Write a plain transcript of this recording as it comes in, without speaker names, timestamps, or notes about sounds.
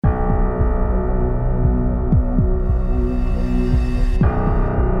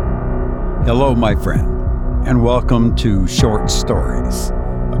Hello, my friend, and welcome to Short Stories,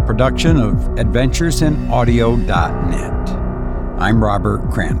 a production of AdventuresInAudio.net. I'm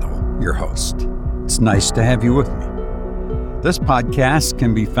Robert Crandall, your host. It's nice to have you with me. This podcast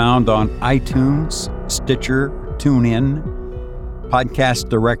can be found on iTunes, Stitcher, TuneIn, Podcast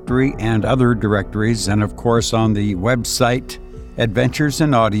Directory, and other directories, and of course on the website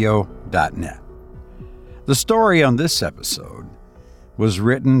AdventuresInAudio.net. The story on this episode was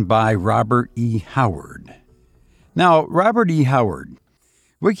written by Robert E. Howard. Now, Robert E. Howard,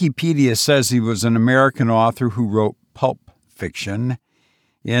 Wikipedia says he was an American author who wrote pulp fiction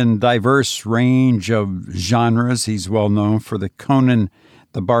in diverse range of genres. He's well known for the Conan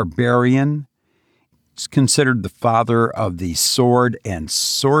the Barbarian. He's considered the father of the sword and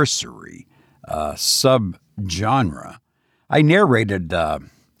sorcery subgenre. I narrated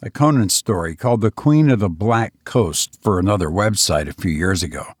a Conan story called The Queen of the Black Coast for another website a few years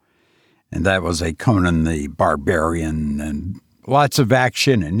ago. And that was a Conan the Barbarian and lots of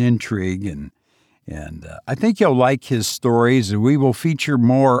action and intrigue. And I think you'll like his stories, and we will feature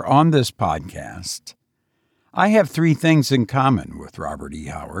more on this podcast. I have three things in common with Robert E.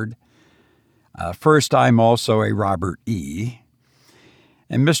 Howard. First, I'm also a Robert E.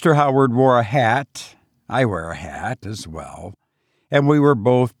 And Mr. Howard wore a hat. I wear a hat as well. And we were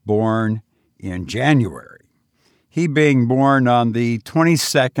both born in January. He being born on the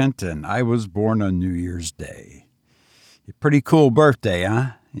 22nd, and I was born on New Year's Day. A pretty cool birthday,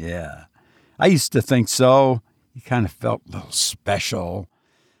 huh? Yeah. I used to think so. He kind of felt a little special.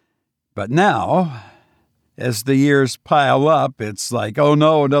 But now, as the years pile up, it's like, oh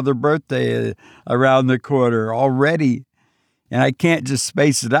no, another birthday around the corner already. And I can't just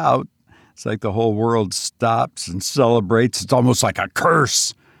space it out. It's like the whole world stops and celebrates. It's almost like a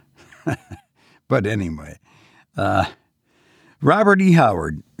curse. But anyway, Robert E.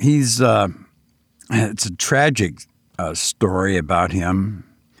 Howard, it's a tragic story about him.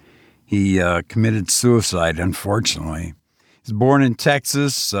 He committed suicide, unfortunately. He was born in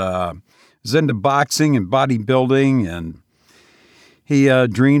Texas, was into boxing and bodybuilding, and he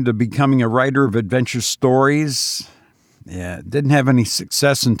dreamed of becoming a writer of adventure stories. Yeah, didn't have any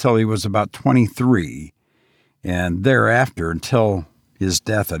success until he was about 23, and thereafter until his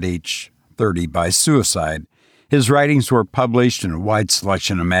death at age 30 by suicide. His writings were published in a wide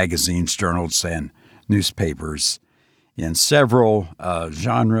selection of magazines, journals, and newspapers in several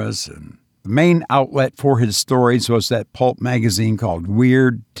genres. And the main outlet for his stories was that pulp magazine called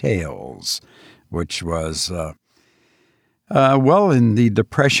Weird Tales, which was, in the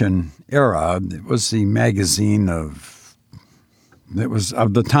Depression era. It was the magazine of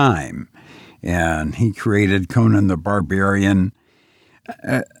the time. And he created Conan the Barbarian,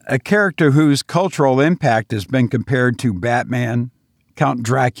 a character whose cultural impact has been compared to Batman, Count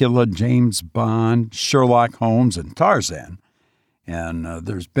Dracula, James Bond, Sherlock Holmes, and Tarzan. And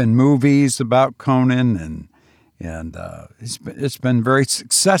there's been movies about Conan, and it's been very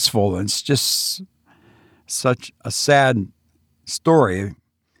successful. It's just such a sad story.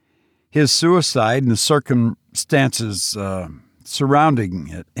 His suicide and the circumstances surrounding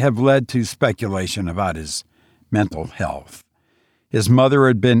it have led to speculation about his mental health. His mother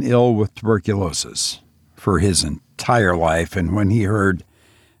had been ill with tuberculosis for his entire life, and when he heard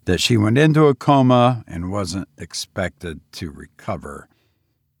that she went into a coma and wasn't expected to recover,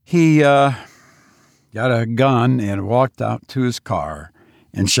 he got a gun and walked out to his car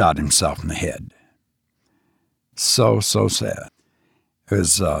and shot himself in the head. So sad.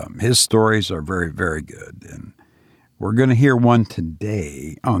 His stories are very, very good, and we're going to hear one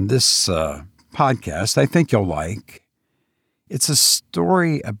today on this podcast I think you'll like. It's a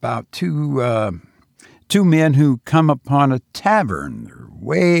story about two men who come upon a tavern. They're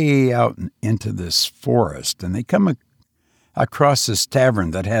way out into this forest, and they come across this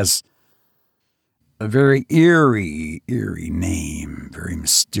tavern that has a very eerie name, very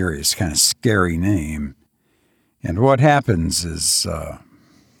mysterious, kind of scary name. And what happens is,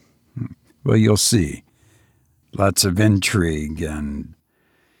 you'll see. Lots of intrigue and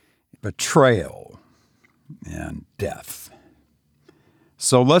betrayal and death.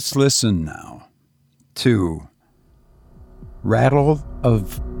 So let's listen now to Rattle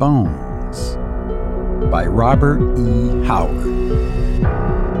of Bones by Robert E. Howard.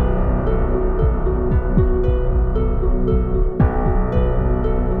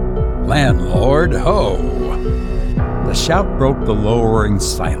 Landlord, ho! The shout broke the lowering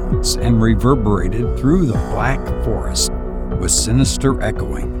silence and reverberated through the black forest with sinister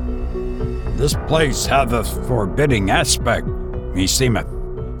echoing. This place hath a forbidding aspect, meseemeth.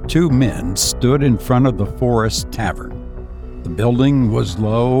 Two men stood in front of the forest tavern. The building was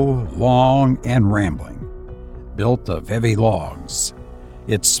low, long, and rambling, built of heavy logs.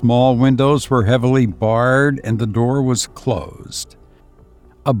 Its small windows were heavily barred and the door was closed.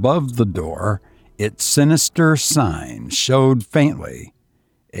 Above the door, its sinister sign showed faintly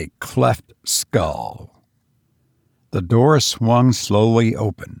a cleft skull. The door swung slowly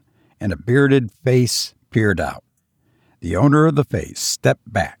open, and a bearded face peered out. The owner of the face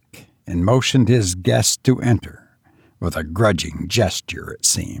stepped back and motioned his guest to enter, with a grudging gesture, it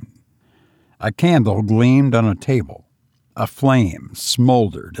seemed. A candle gleamed on a table. A flame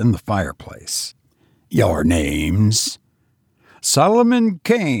smoldered in the fireplace. "Your names?" "Solomon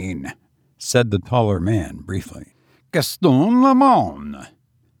Kane," said the taller man briefly. "Gaston Lamont,"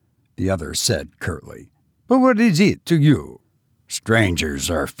 the other said curtly. "But what is it to you?" "Strangers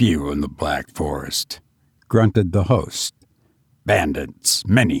are few in the Black Forest," grunted the host. "Bandits,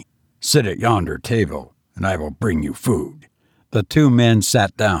 many. Sit at yonder table, and I will bring you food." The two men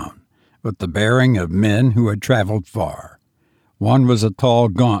sat down, with the bearing of men who had traveled far. One was a tall,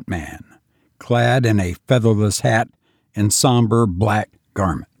 gaunt man, clad in a featherless hat and somber black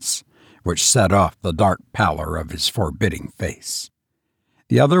garments, which set off the dark pallor of his forbidding face.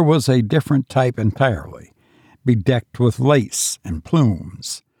 The other was a different type entirely, bedecked with lace and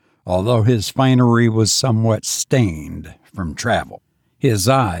plumes, although his finery was somewhat stained from travel. His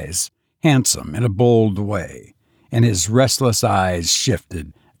eyes, handsome in a bold way, and his restless eyes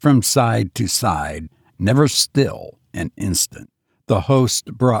shifted from side to side, never still an instant. The host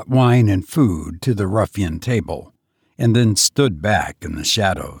brought wine and food to the ruffian table, and then stood back in the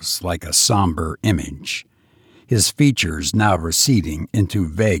shadows like a somber image, his features now receding into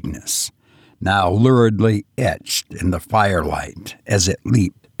vagueness, now luridly etched in the firelight as it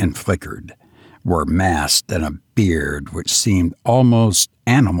leaped and flickered, were masked in a beard which seemed almost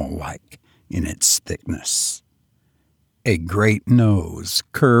animal-like in its thickness. A great nose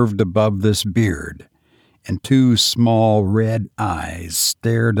curved above this beard, and two small red eyes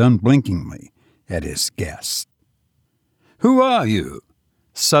stared unblinkingly at his guest. "Who are you?"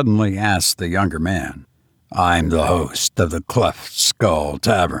 suddenly asked the younger man. "I'm the host of the Cleft Skull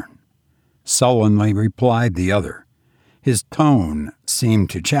Tavern," sullenly replied the other. His tone seemed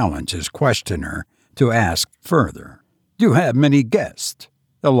to challenge his questioner to ask further. "Do you have many guests?"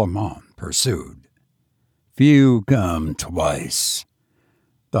 Lamont pursued. "Few come twice,"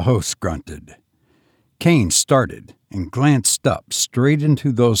 the host grunted. Kane started and glanced up straight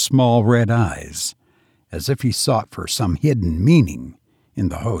into those small red eyes, as if he sought for some hidden meaning in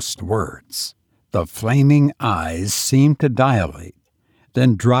the host's words. The flaming eyes seemed to dilate,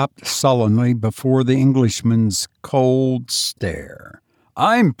 then dropped sullenly before the Englishman's cold stare.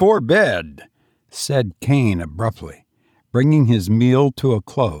 "I'm for bed," said Kane abruptly, bringing his meal to a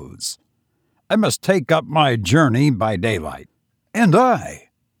close. "I must take up my journey by daylight." "And I,"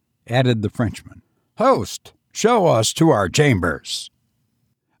 added the Frenchman. "Host, show us to our chambers."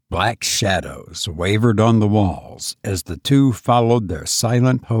 Black shadows wavered on the walls as the two followed their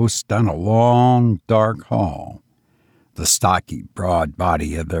silent host down a long, dark hall. The stocky, broad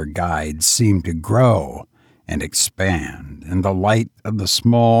body of their guide seemed to grow and expand in the light of the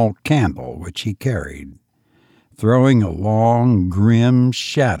small candle which he carried, throwing a long, grim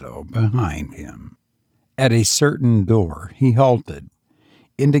shadow behind him. At a certain door he halted,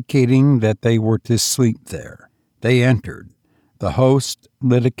 indicating that they were to sleep there. They entered. The host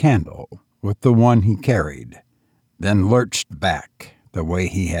lit a candle with the one he carried, then lurched back the way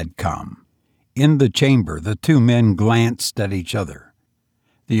he had come. In the chamber, the two men glanced at each other.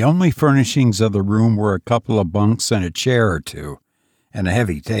 The only furnishings of the room were a couple of bunks and a chair or two, and a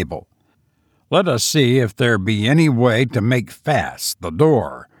heavy table. "Let us see if there be any way to make fast the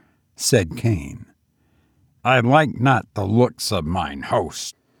door," said Kane. "I like not the looks of mine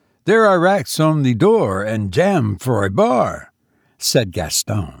host." "There are racks on the door and jamb for a bar," said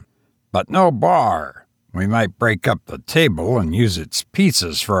Gaston. "But no bar. We might break up the table and use its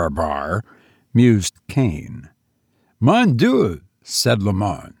pieces for a bar," mused Kane. "Mon Dieu," said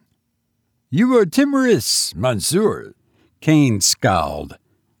Lamont. "You are timorous, monsieur." Kane scowled.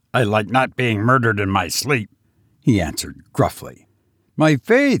 "I like not being murdered in my sleep," he answered gruffly. "My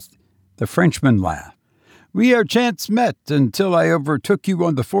faith," the Frenchman laughed. "We are chance met until I overtook you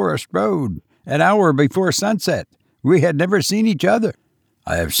on the forest road, an hour before sunset. We had never seen each other."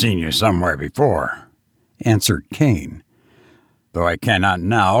 "I have seen you somewhere before," answered Kane, "though I cannot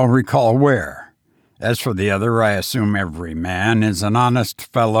now recall where. As for the other, I assume every man is an honest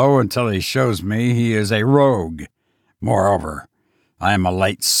fellow until he shows me he is a rogue. Moreover, I am a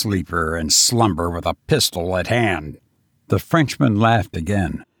light sleeper and slumber with a pistol at hand." The Frenchman laughed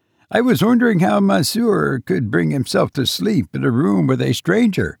again. I was wondering how Monsieur could bring himself to sleep in a room with a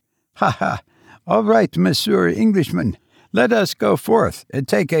stranger. Ha ha! All right, Monsieur Englishman, let us go forth and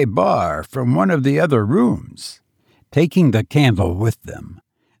take a bar from one of the other rooms. Taking the candle with them,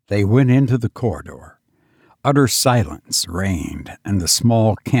 they went into the corridor. Utter silence reigned, and the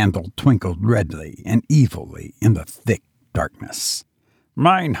small candle twinkled redly and evilly in the thick darkness.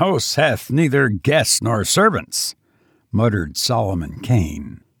 "Mine host hath neither guests nor servants," muttered Solomon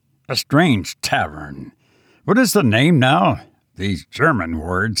Kane. "A strange tavern. What is the name now? These German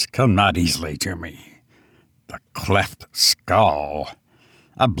words come not easily to me. The Cleft Skull.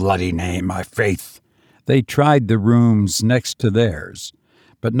 A bloody name, my faith." They tried the rooms next to theirs,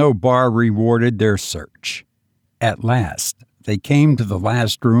 but no bar rewarded their search. At last, they came to the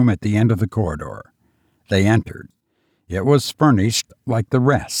last room at the end of the corridor. They entered. It was furnished like the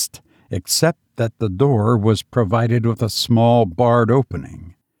rest, except that the door was provided with a small barred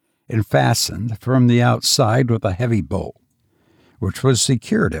opening, and fastened from the outside with a heavy bolt, which was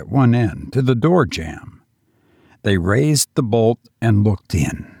secured at one end to the door jamb. They raised the bolt and looked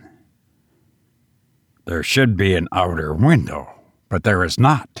in. "There should be an outer window, but there is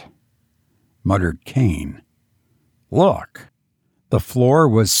not," muttered Kane. "Look." The floor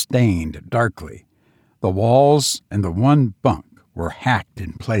was stained darkly. The walls and the one bunk were hacked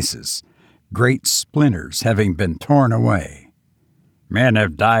in places, great splinters having been torn away. "Men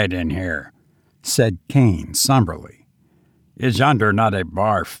have died in here," said Kane somberly. "Is yonder not a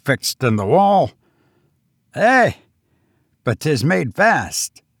bar fixed in the wall?" "Eh, but 'tis made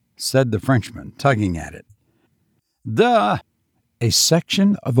fast," said the Frenchman, tugging at it. "Duh!" A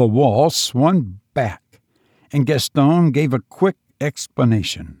section of the wall swung back, and Gaston gave a quick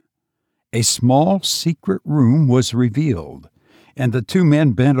explanation. A small secret room was revealed, and the two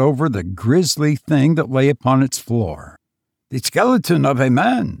men bent over the grisly thing that lay upon its floor. "The skeleton of a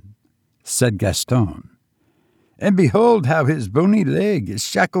man," said Gaston. "And behold how his bony leg is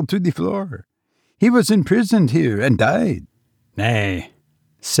shackled to the floor. He was imprisoned here and died." "Nay,"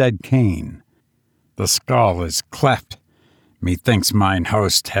 said Kane. "The skull is cleft. Methinks mine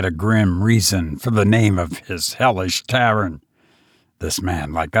host had a grim reason for the name of his hellish tavern. This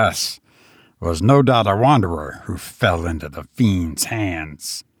man, like us, was no doubt a wanderer who fell into the fiend's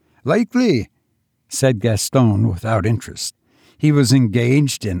hands." "Likely," said Gaston without interest. He was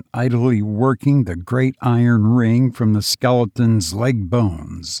engaged in idly working the great iron ring from the skeleton's leg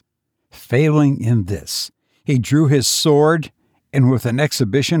bones. Failing in this, he drew his sword and with an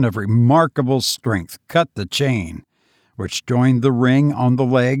exhibition of remarkable strength cut the chain, which joined the ring on the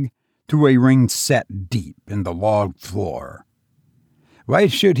leg to a ring set deep in the log floor. "Why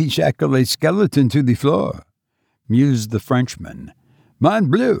should he shackle a skeleton to the floor?" mused the Frenchman.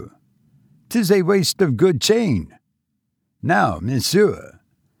 "Mon bleu! 'Tis a waste of good chain. Now, monsieur,"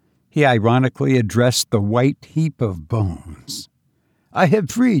 he ironically addressed the white heap of bones, "I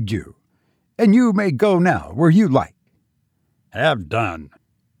have freed you, and you may go now where you like." "Have done."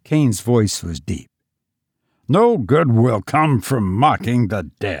 Kane's voice was deep. "No good will come from mocking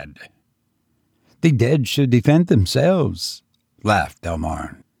the dead." "The dead should defend themselves," laughed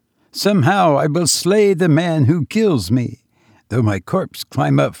Delmarne. "Somehow I will slay the man who kills me, though my corpse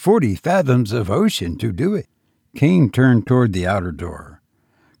climb up 40 fathoms of ocean to do it." Kane turned toward the outer door,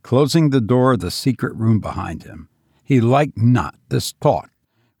 closing the door of the secret room behind him. He liked not this talk,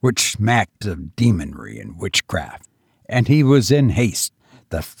 which smacked of demonry and witchcraft, and he was in haste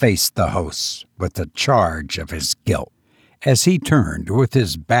to face the hosts with the charge of his guilt. As he turned with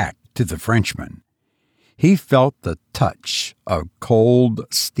his back to the Frenchman, he felt the touch of cold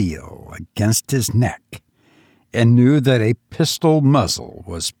steel against his neck and knew that a pistol muzzle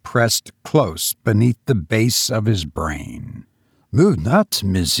was pressed close beneath the base of his brain. "Move not,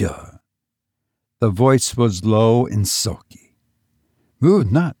 monsieur." The voice was low and sulky. "Move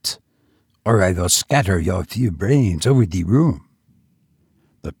not, or I will scatter your few brains over the room."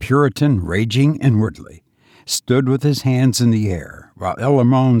 The Puritan, raging inwardly, stood with his hands in the air, while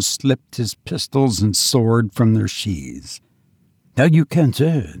Elamon slipped his pistols and sword from their sheaths. "Now you can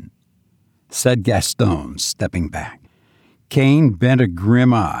turn," said Gaston, stepping back. Kane bent a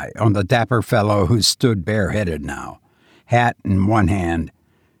grim eye on the dapper fellow who stood bareheaded now, hat in one hand,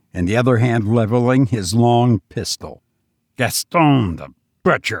 and the other hand leveling his long pistol. "Gaston the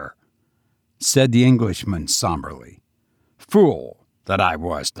butcher," said the Englishman somberly. "Fool that I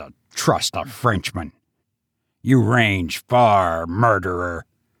was to trust a Frenchman. You range far, murderer.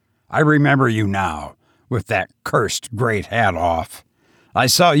 I remember you now, with that cursed great hat off. I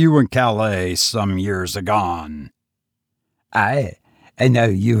saw you in Calais some years agone." "Aye, and now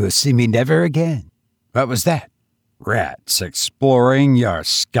you will see me never again. What was that?" "Rats exploring your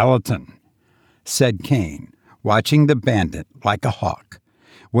skeleton," said Kane, watching the bandit like a hawk,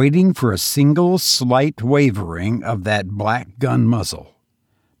 waiting for a single slight wavering of that black gun muzzle.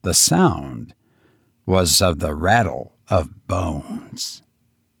 The sound was of the rattle of bones.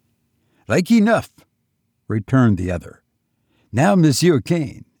 "Like enough," returned the other. "Now, Monsieur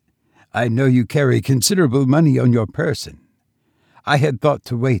Kane, I know you carry considerable money on your person. I had thought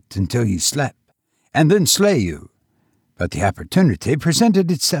to wait until you slept, and then slay you. But the opportunity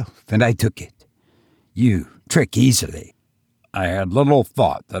presented itself, and I took it. You trick easily." "I had little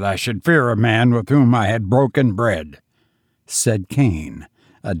thought that I should fear a man with whom I had broken bread," said Kane,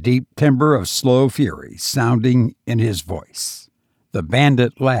 a deep timbre of slow fury sounding in his voice. The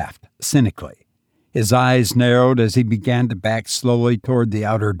bandit laughed cynically. His eyes narrowed as he began to back slowly toward the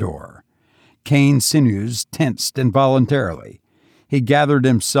outer door. Kane's sinews tensed involuntarily. He gathered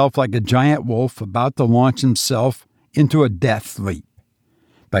himself like a giant wolf about to launch himself into a death leap.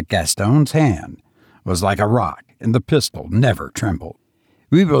 But Gaston's hand was like a rock, and the pistol never trembled.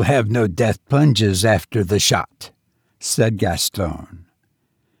 "We will have no death plunges after the shot," said Gaston.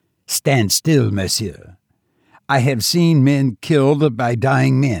 "Stand still, monsieur. I have seen men killed by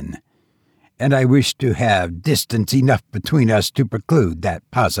dying men, and I wish to have distance enough between us to preclude that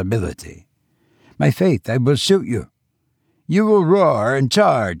possibility. My faith, I will shoot you. You will roar and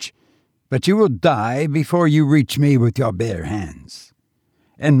charge, but you will die before you reach me with your bare hands.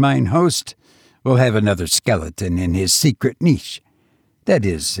 And mine host will have another skeleton in his secret niche. That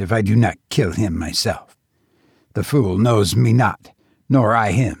is, if I do not kill him myself. The fool knows me not, nor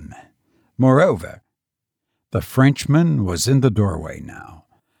I him. Moreover," the Frenchman was in the doorway now,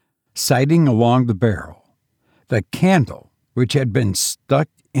 sighting along the barrel. The candle, which had been stuck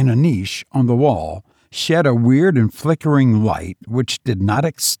in a niche on the wall, shed a weird and flickering light which did not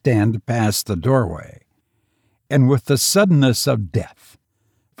extend past the doorway. And with the suddenness of death,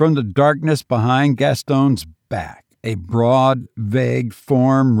 from the darkness behind Gaston's back, a broad, vague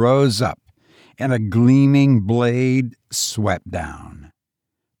form rose up, and a gleaming blade swept down.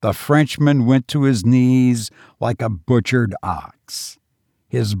 The Frenchman went to his knees like a butchered ox,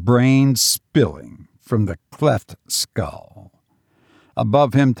 his brains spilling from the cleft skull.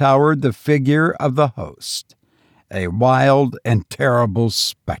 Above him towered the figure of the host, a wild and terrible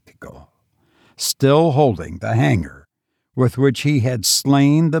spectacle, still holding the hanger with which he had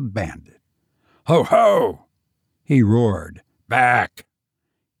slain the bandit. "Ho, ho!" he roared. "Back!"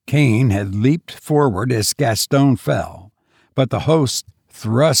 Kane had leaped forward as Gaston fell, but the host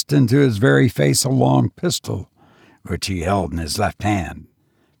thrust into his very face a long pistol, which he held in his left hand.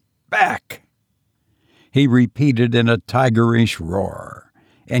 "Back!" he repeated in a tigerish roar,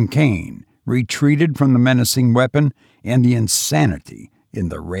 and Kane retreated from the menacing weapon and the insanity in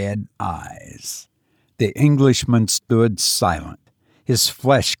the red eyes. The Englishman stood silent, his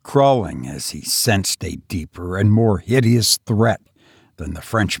flesh crawling as he sensed a deeper and more hideous threat than the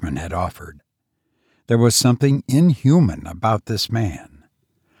Frenchman had offered. There was something inhuman about this man,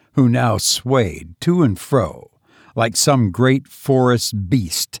 who now swayed to and fro like some great forest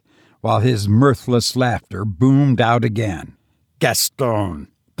beast, while his mirthless laughter boomed out again. "Gaston,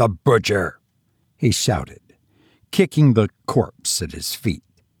 the butcher!" he shouted, kicking the corpse at his feet.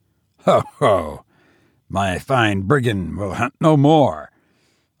 "Ho, ho! My fine brigand will hunt no more.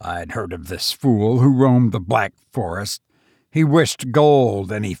 I'd heard of this fool who roamed the Black Forest. He wished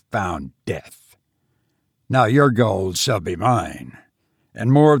gold, and he found death. Now your gold shall be mine,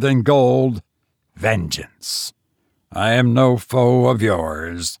 and more than gold, vengeance. I am no foe of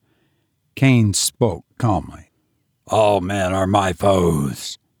yours." Kane spoke calmly. "All men are my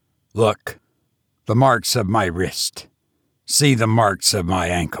foes. Look, the marks of my wrist. See the marks of my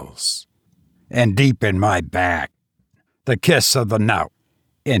ankles. And deep in my back, the kiss of the knout.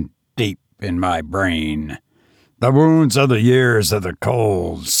 And deep in my brain, the wounds of the years of the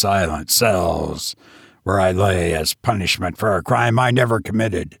cold, silent cells where I lay as punishment for a crime I never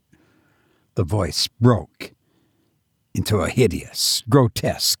committed." The voice broke into a hideous,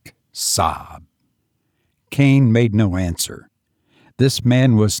 grotesque sob. Kane made no answer. This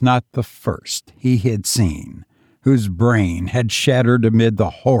man was not the first he had seen, whose brain had shattered amid the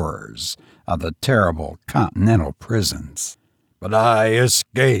horrors of the terrible continental prisons. "But I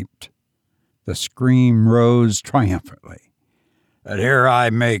escaped." The scream rose triumphantly. "And here I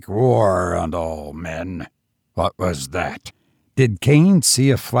make war on all men." What was that? Did Kane see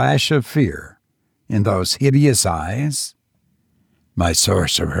a flash of fear in those hideous eyes? "My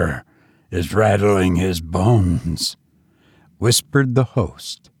sorcerer is rattling his bones," whispered the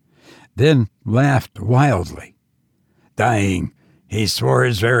host, then laughed wildly. "Dying, he swore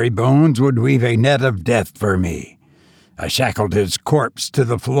his very bones would weave a net of death for me. I shackled his corpse to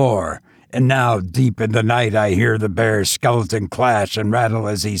the floor, and now deep in the night I hear the bear's skeleton clash and rattle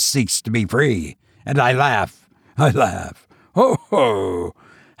as he seeks to be free. And I laugh. Ho, ho!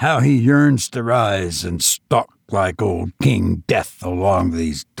 How he yearns to rise and stalk like old King Death along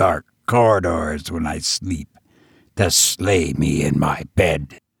these dark corridors when I sleep, to slay me in my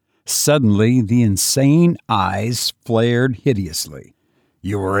bed. Suddenly, the insane eyes flared hideously.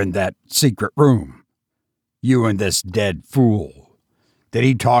 You were in that secret room. You and this dead fool. Did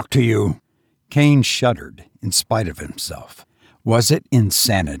he talk to you? Kane shuddered in spite of himself. Was it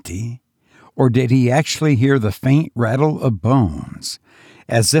insanity? Or did he actually hear the faint rattle of bones,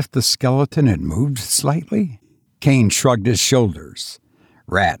 as if the skeleton had moved slightly? Kane shrugged his shoulders.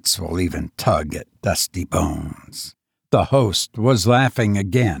 Rats will even tug at dusty bones. The host was laughing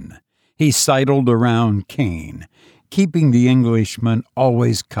again. He sidled around Kane, keeping the Englishman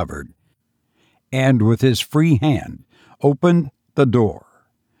always covered, and with his free hand opened the door.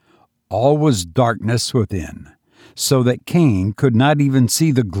 All was darkness within, so that Kane could not even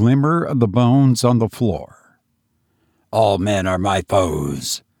see the glimmer of the bones on the floor. "All men are my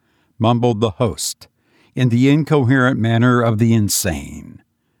foes," mumbled the host, in the incoherent manner of the insane.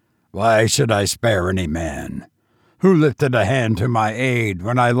 "Why should I spare any man? Who lifted a hand to my aid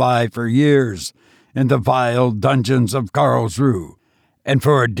when I lie for years in the vile dungeons of Karlsruhe, and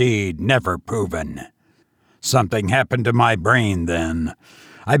for a deed never proven? Something happened to my brain then.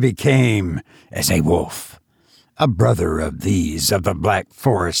 I became, as a wolf, a brother of these of the black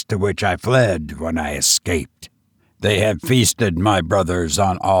forest to which I fled when I escaped. They have feasted my brothers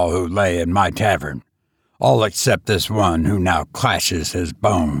on all who lay in my tavern, all except this one who now clashes his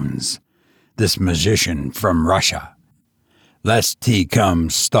bones, this magician from Russia, lest he come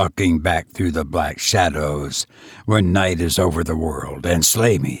stalking back through the black shadows when night is over the world and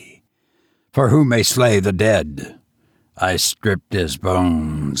slay me. For who may slay the dead? I stripped his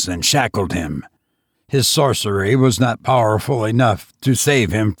bones and shackled him. His sorcery was not powerful enough to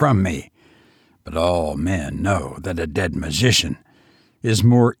save him from me, but all men know that a dead magician is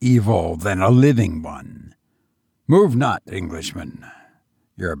more evil than a living one. Move not, Englishman.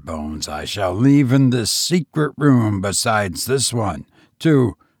 Your bones I shall leave in this secret room besides this one,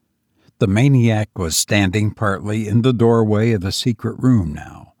 too." The maniac was standing partly in the doorway of the secret room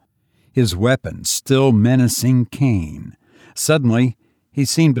now, his weapon still menacing Kane. Suddenly, he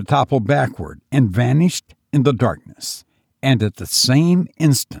seemed to topple backward and vanished in the darkness. And at the same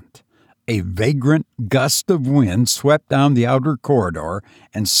instant, a vagrant gust of wind swept down the outer corridor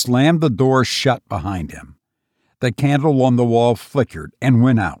and slammed the door shut behind him. The candle on the wall flickered and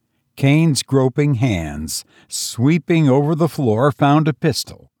went out. Kane's groping hands, sweeping over the floor, found a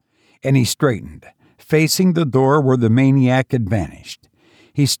pistol, and he straightened, facing the door where the maniac had vanished.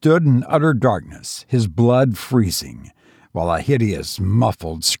 He stood in utter darkness, his blood freezing, while a hideous,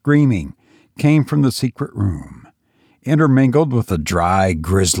 muffled screaming came from the secret room, intermingled with the dry,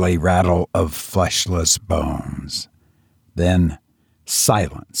 grisly rattle of fleshless bones. Then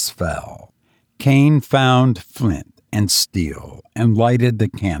silence fell. Kane found flint and steel and lighted the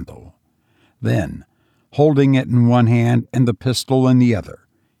candle. Then, holding it in one hand and the pistol in the other,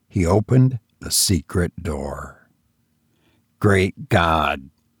 he opened the secret door. "Great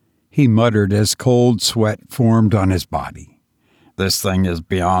God," he muttered as cold sweat formed on his body. "This thing is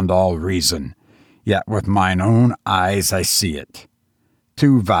beyond all reason, yet with mine own eyes I see it.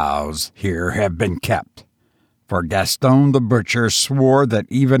 2 vows here have been kept. For Gaston the Butcher swore that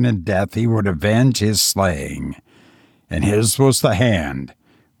even in death he would avenge his slaying, and his was the hand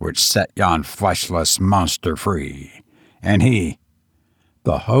which set yon fleshless monster free. And he,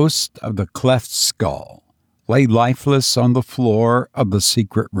 the host of the cleft skull, lay lifeless on the floor of the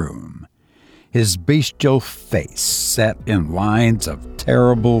secret room, his bestial face set in lines of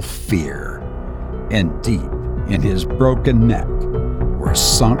terrible fear, and deep in his broken neck were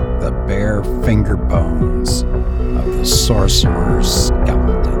sunk the bare finger bones of the sorcerer's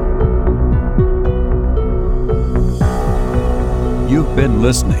skeleton. You've been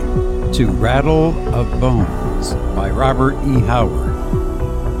listening to Rattle of Bones by Robert E.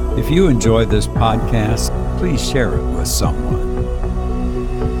 Howard. If you enjoy this podcast, please share it with someone.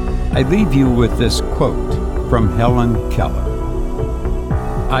 I leave you with this quote from Helen Keller.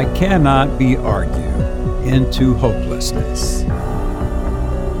 "I cannot be argued into hopelessness.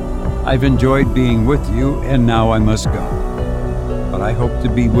 I've enjoyed being with you, and now I must go. But I hope to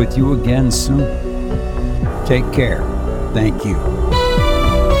be with you again soon. Take care. Thank you."